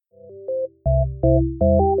Welcome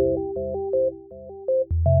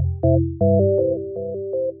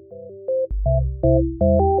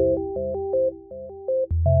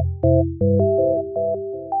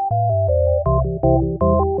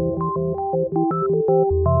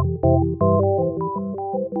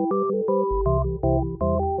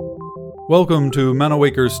to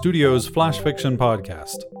Manawaker Studios Flash Fiction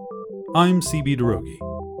Podcast. I'm CB Droege.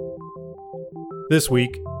 This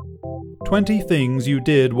week, 20 Things You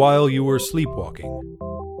Did While You Were Sleepwalking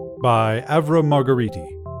by Avra Margheriti.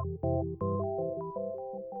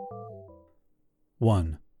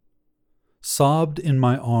 1. Sobbed in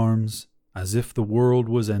my arms as if the world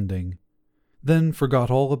was ending, then forgot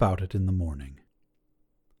all about it in the morning.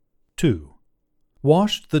 2.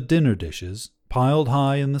 Washed the dinner dishes, piled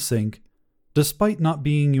high in the sink, despite not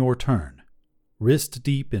being your turn, wrist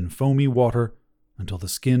deep in foamy water until the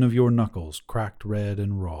skin of your knuckles cracked red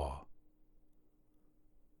and raw.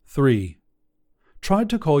 3. Tried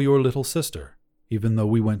to call your little sister, even though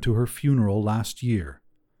we went to her funeral last year.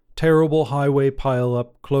 Terrible highway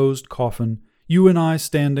pile-up, closed coffin, you and I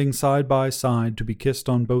standing side by side to be kissed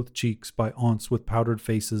on both cheeks by aunts with powdered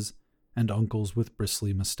faces and uncles with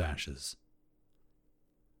bristly mustaches.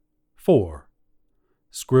 4.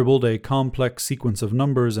 Scribbled a complex sequence of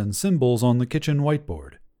numbers and symbols on the kitchen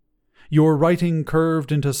whiteboard. Your writing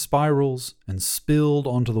curved into spirals and spilled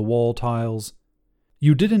onto the wall tiles.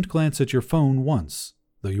 You didn't glance at your phone once,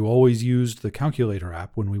 though you always used the calculator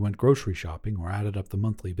app when we went grocery shopping or added up the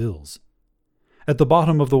monthly bills. At the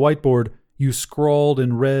bottom of the whiteboard, you scrawled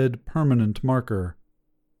in red permanent marker,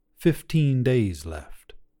 15 days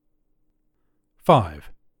left.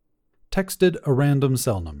 5. Texted a random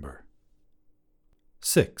cell number.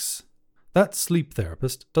 6. That sleep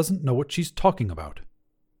therapist doesn't know what she's talking about.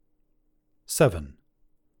 7.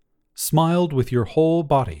 Smiled with your whole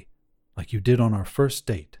body, like you did on our first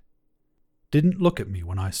date. Didn't look at me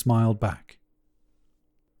when I smiled back.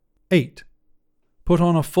 8. Put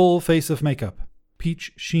on a full face of makeup,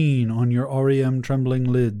 peach sheen on your REM trembling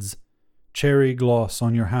lids, cherry gloss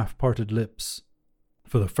on your half-parted lips,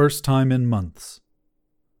 for the first time in months.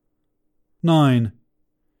 9.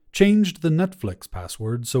 Changed the Netflix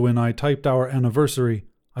password so when I typed our anniversary,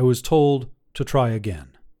 I was told to try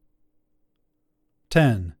again.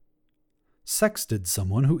 10. Sexted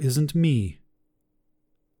someone who isn't me.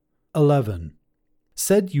 11.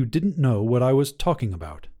 Said you didn't know what I was talking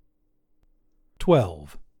about.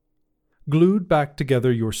 12. Glued back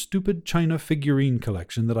together your stupid China figurine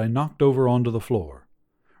collection that I knocked over onto the floor.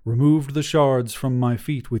 Removed the shards from my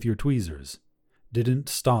feet with your tweezers. Didn't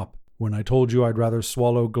stop when I told you I'd rather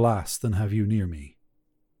swallow glass than have you near me.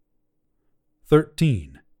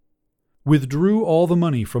 13. Withdrew all the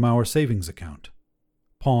money from our savings account.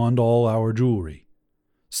 Pawned all our jewelry.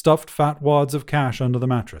 Stuffed fat wads of cash under the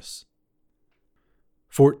mattress.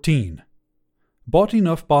 14. Bought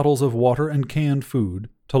enough bottles of water and canned food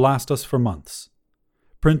to last us for months.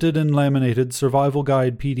 Printed and laminated survival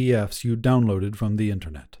guide PDFs you downloaded from the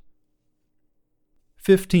internet.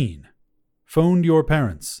 15. Phoned your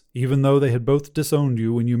parents, even though they had both disowned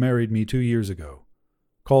you when you married me 2 years ago.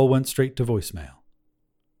 Call went straight to voicemail.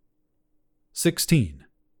 16.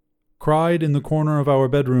 Cried in the corner of our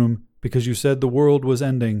bedroom because you said the world was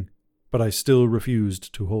ending, but I still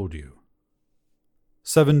refused to hold you.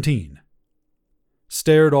 17.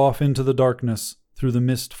 Stared off into the darkness through the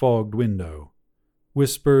mist-fogged window.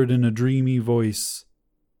 Whispered in a dreamy voice,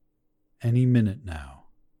 any minute now.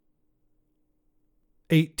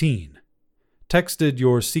 18. Texted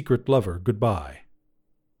your secret lover goodbye.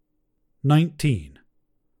 19.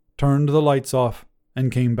 Turned the lights off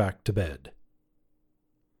and came back to bed.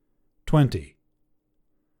 20.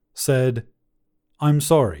 Said, I'm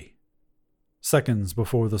sorry, seconds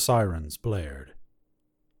before the sirens blared.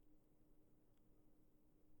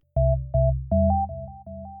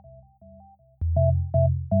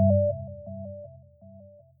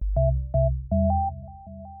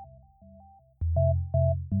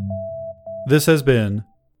 This has been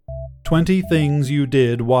 20 Things You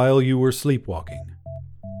Did While You Were Sleepwalking,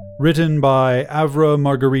 written by Avra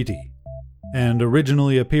Margheriti, and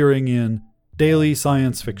originally appearing in Daily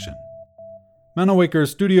Science Fiction. Manawaker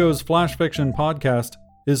Studios Flash Fiction Podcast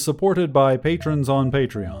is supported by patrons on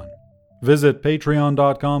Patreon. Visit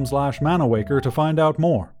patreon.com/Manawaker to find out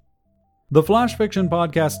more. The Flash Fiction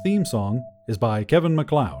Podcast theme song is by Kevin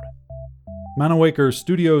MacLeod. Manawaker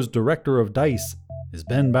Studios Director of DICE is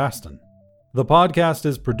Ben Baston. The podcast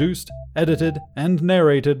is produced, edited, and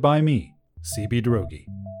narrated by me, CB Droege.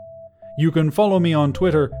 You can follow me on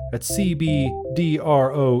Twitter at CBDROEGE.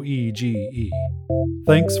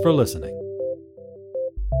 Thanks for listening.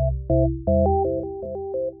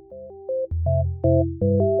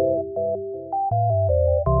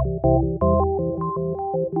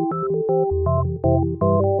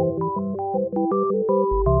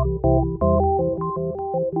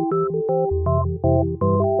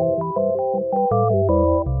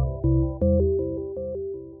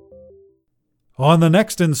 On the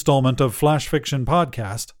next installment of Flash Fiction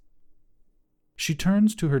Podcast, she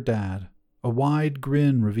turns to her dad, a wide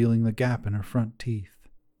grin revealing the gap in her front teeth.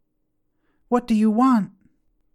 "What do you want?"